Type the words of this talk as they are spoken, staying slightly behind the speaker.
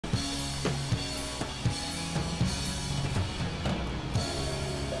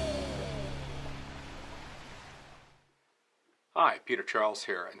Hi, Peter Charles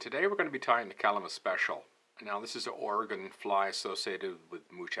here, and today we're going to be tying the Kalama Special. Now this is an Oregon fly associated with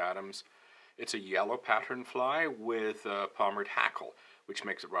Mooch Adams. It's a yellow pattern fly with a palmered hackle, which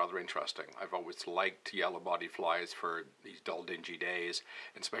makes it rather interesting. I've always liked yellow body flies for these dull, dingy days,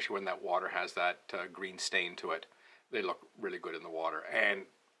 and especially when that water has that green stain to it. They look really good in the water, and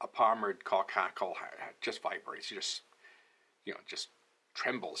a palmered cock hackle just vibrates. Just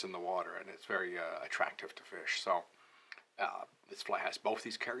trembles in the water, and it's very attractive to fish. So this fly has both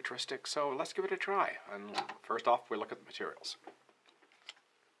these characteristics, so let's give it a try. And first off, we look at the materials.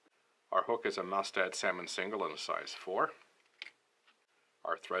 Our hook is a mustad salmon single in a size 4.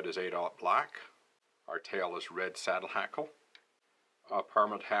 Our thread is 8/0 black. Our tail is red saddle hackle. Our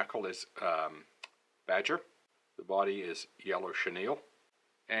permanent hackle is badger. The body is yellow chenille.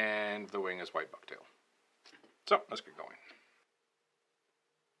 And the wing is white bucktail. So let's get going.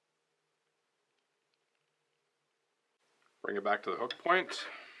 Bring it back to the hook point.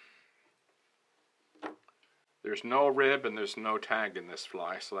 There's no rib and there's no tag in this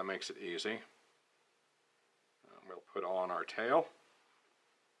fly, so that makes it easy. We'll put on our tail.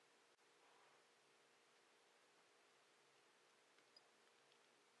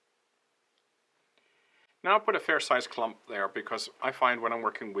 Now I'll put a fair sized clump there because I find when I'm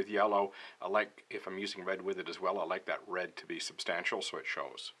working with yellow, if I'm using red with it as well, I like that red to be substantial so it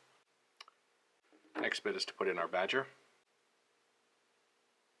shows. Next bit is to put in our badger.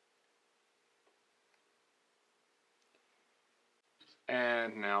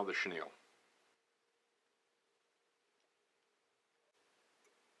 And now the chenille.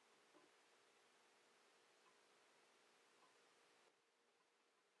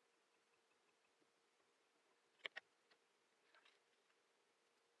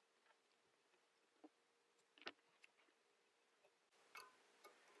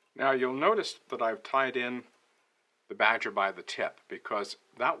 Now you'll notice that I've tied in the badger by the tip, because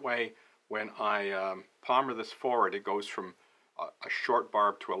that way when I palmer this forward, it goes from a short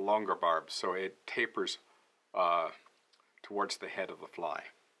barb to a longer barb, so it tapers towards the head of the fly.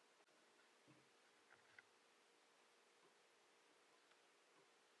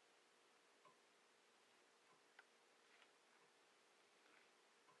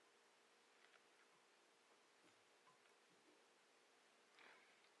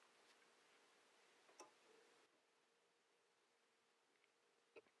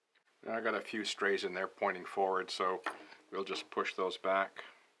 Now I got a few strays in there pointing forward, so we'll just push those back.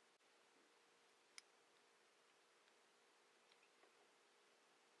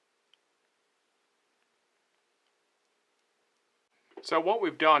 So what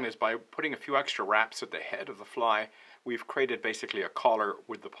we've done is, by putting a few extra wraps at the head of the fly, we've created basically a collar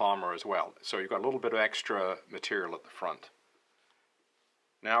with the palmer as well. So you've got a little bit of extra material at the front.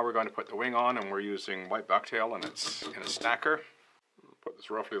 Now we're going to put the wing on, and we're using white bucktail, and it's in a stacker. Put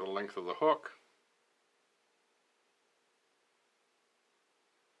this roughly the length of the hook.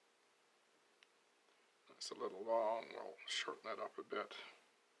 It's a little long, we'll shorten that up a bit.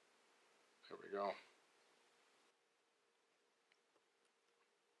 There we go.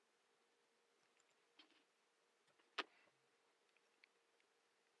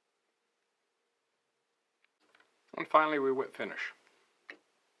 And finally we whip finish.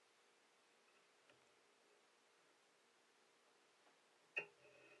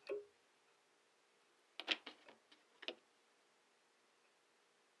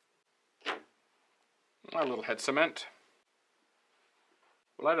 A little head cement.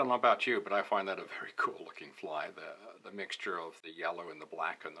 Well, I don't know about you, but I find that a very cool looking fly. The mixture of the yellow and the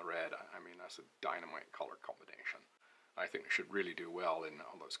black and the red, I mean, that's a dynamite color combination. I think it should really do well in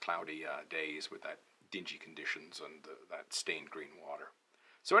all those cloudy days with that dingy conditions and that stained green water.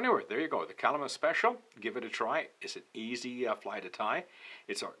 So anyway, there you go, the Kalama Special. Give it a try. It's an easy fly to tie.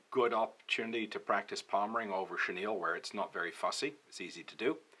 It's a good opportunity to practice palmering over chenille where it's not very fussy. It's easy to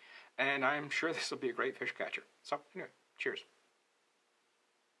do. And I'm sure this will be a great fish catcher. So anyway, cheers.